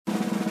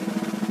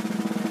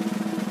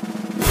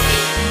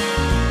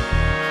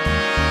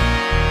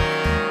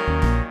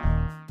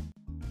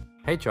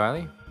Hey,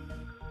 Charlie.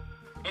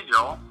 Hey,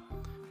 Joel.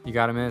 You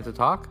got a minute to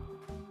talk?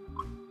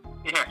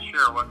 Yeah,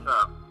 sure. What's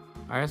up?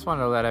 I just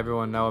wanted to let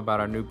everyone know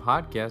about our new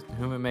podcast,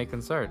 Whom It May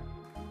Concern.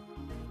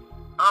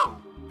 Oh,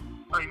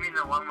 you mean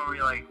the one where we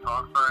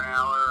talk for an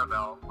hour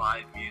about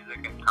live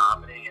music and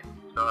comedy in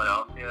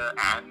Philadelphia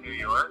and New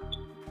York?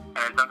 And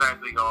then sometimes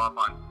we go off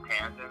on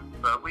tangents,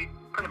 but we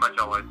pretty much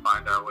always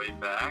find our way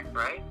back,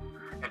 right?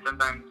 And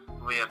sometimes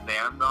we have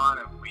bands on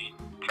and we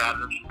chat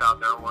about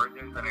their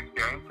origins and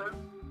experiences.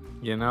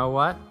 You know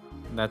what?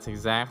 That's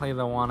exactly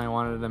the one I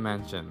wanted to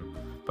mention.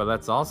 But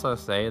let's also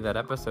say that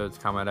episodes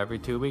come out every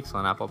 2 weeks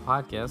on Apple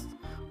Podcasts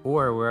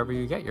or wherever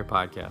you get your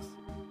podcasts.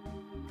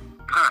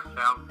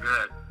 Sounds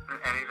good.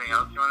 Anything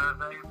else you wanted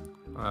to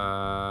say?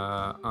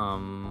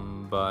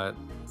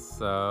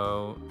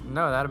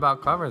 No, that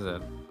about covers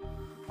it.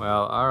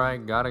 Well,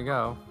 alright, gotta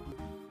go.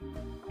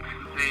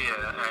 See ya,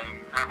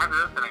 and happy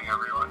listening,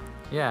 everyone.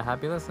 Yeah,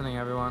 happy listening,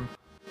 everyone.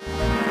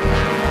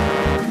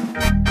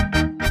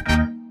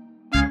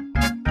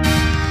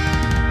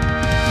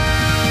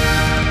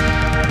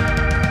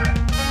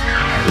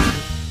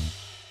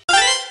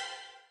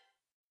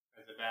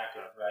 As a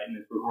backup, right, in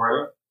this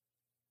recording?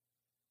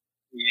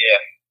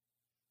 Yeah.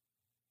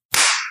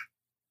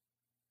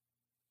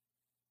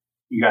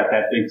 You got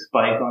that big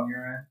spike on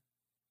your end?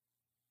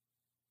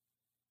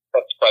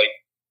 That's Spike.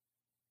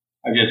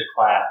 I just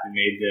clapped and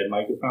made the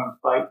microphone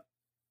spike.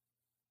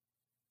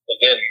 It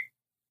didn't.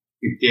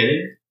 You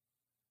didn't?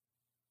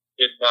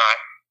 Did not.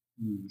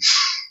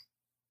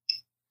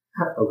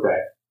 Okay.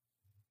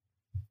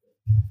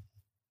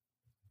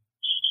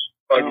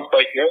 Did you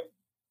spike yours?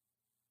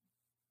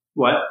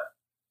 What?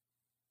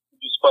 Did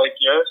you spike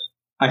yours?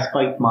 I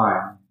spiked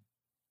mine.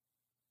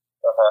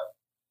 Uh-huh.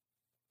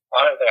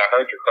 I don't think I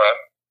heard your clap.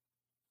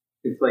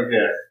 It's like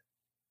this.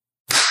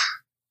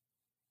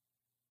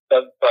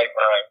 Doesn't spike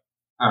mine.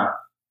 Huh.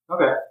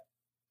 Okay.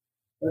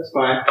 That's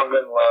fine. Comes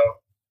in low.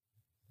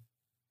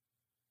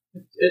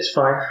 It's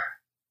fine.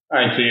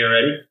 Alright, so you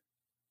ready?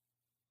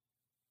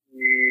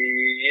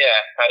 Yeah.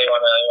 How do you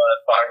want to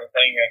start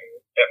anything and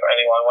get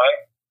anyone way?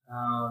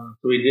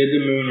 So we did the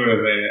moon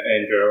room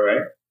intro,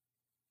 right?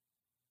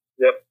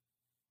 Yep.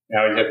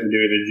 Now we have to do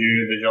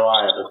the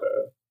July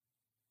episode.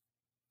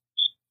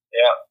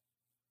 Yeah.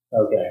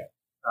 Okay.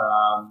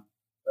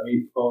 Let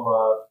me pull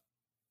up.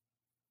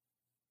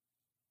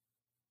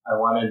 I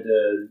wanted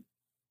to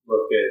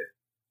look at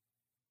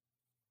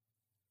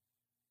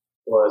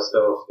Forest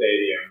Hill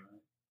Stadium.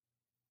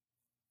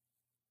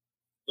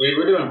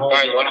 We're doing whole.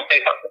 Alright, you want to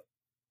say something?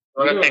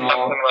 You want to say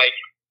something like?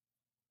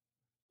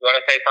 You want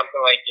to say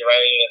something like you're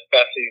ready to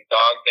discuss these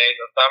dog days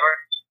of summer?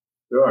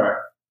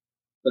 Sure.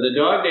 But the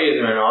dog days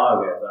are in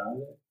August,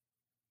 aren't they?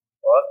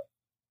 What?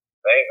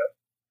 Save it.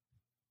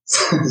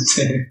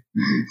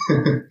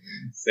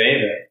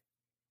 Save it.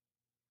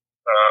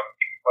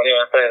 What do you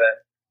want to say then?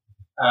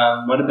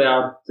 What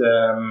about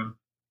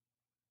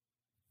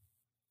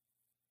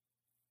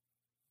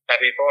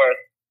Happy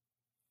 4th.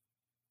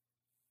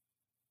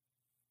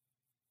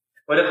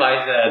 what if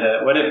I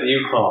said? What if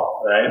you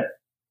called, right?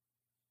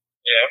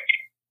 Yeah.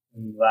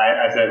 And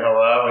I said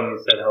hello, and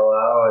you said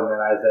hello, and then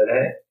I said,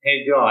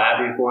 hey, Joel,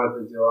 happy 4th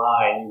of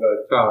July, and you go,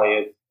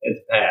 Charlie, it's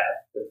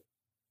past.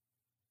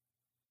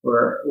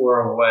 We're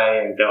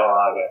away until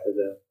August. Is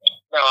it?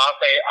 No, I'll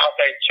say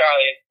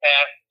Charlie, it's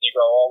past. And you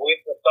go, well, we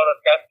still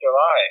discussed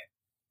July.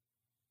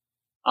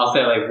 I'll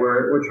say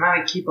we're trying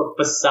to keep a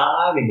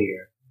facade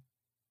here.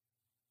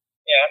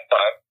 Yeah, that's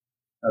fine.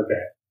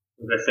 Okay.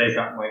 Would I say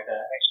something like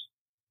that?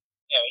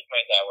 Yeah, we can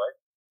make that work.